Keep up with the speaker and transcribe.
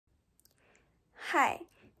Hi,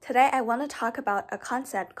 today I want to talk about a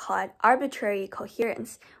concept called arbitrary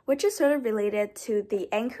coherence, which is sort of related to the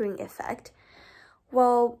anchoring effect.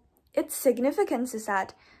 Well, its significance is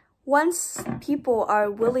that once people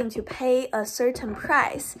are willing to pay a certain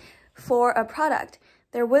price for a product,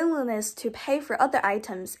 their willingness to pay for other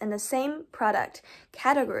items in the same product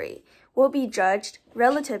category will be judged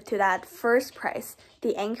relative to that first price,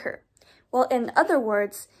 the anchor. Well, in other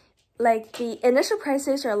words, like the initial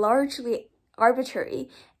prices are largely arbitrary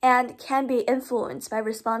and can be influenced by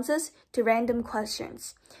responses to random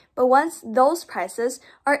questions. But once those prices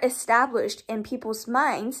are established in people's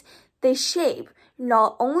minds, they shape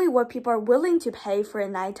not only what people are willing to pay for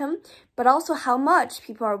an item, but also how much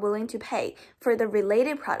people are willing to pay for the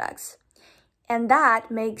related products. And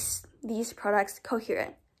that makes these products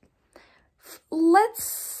coherent.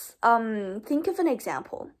 Let's think of an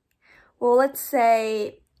example. Well, let's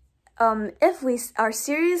say if we are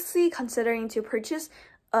seriously considering to purchase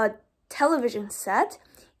a television set,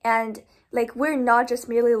 and like we're not just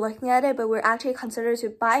merely looking at it, but we're actually consider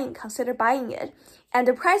buying it, and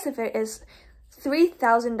the price of it is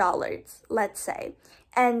 $3,000, let's say.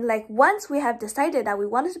 And like once we have decided that we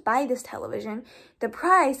wanted to buy this television, the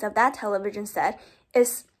price of that television set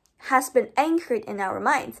has been anchored in our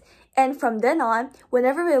minds. And from then on,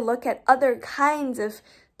 whenever we look at other kinds of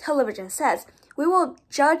television sets, we will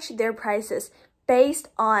judge their prices based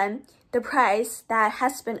on the price that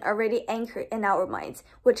has been already anchored in our minds,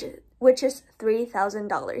 which is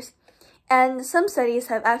 $3,000. And some studies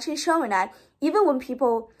have actually shown that even when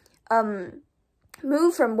people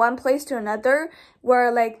move from one place to another,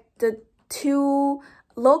 where like the two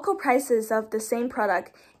local prices of the same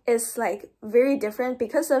product is like very different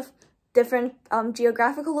because of different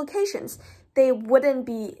geographical locations, they wouldn't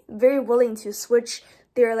be very willing to switch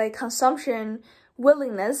their like consumption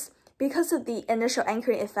willingness because of the initial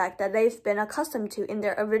anchoring effect that they've been accustomed to in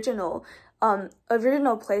their original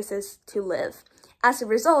places to live. As a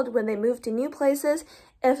result, when they move to new places,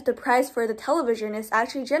 if the price for the television is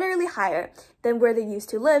actually generally higher than where they used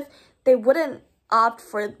to live, they wouldn't opt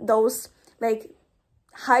for those like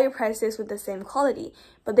higher prices with the same quality,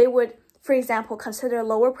 but they would, for example, consider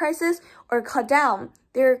lower prices or cut down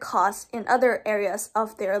their costs in other areas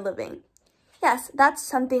of their living. Yes, that's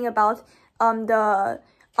something about the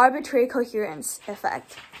arbitrary coherence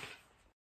effect.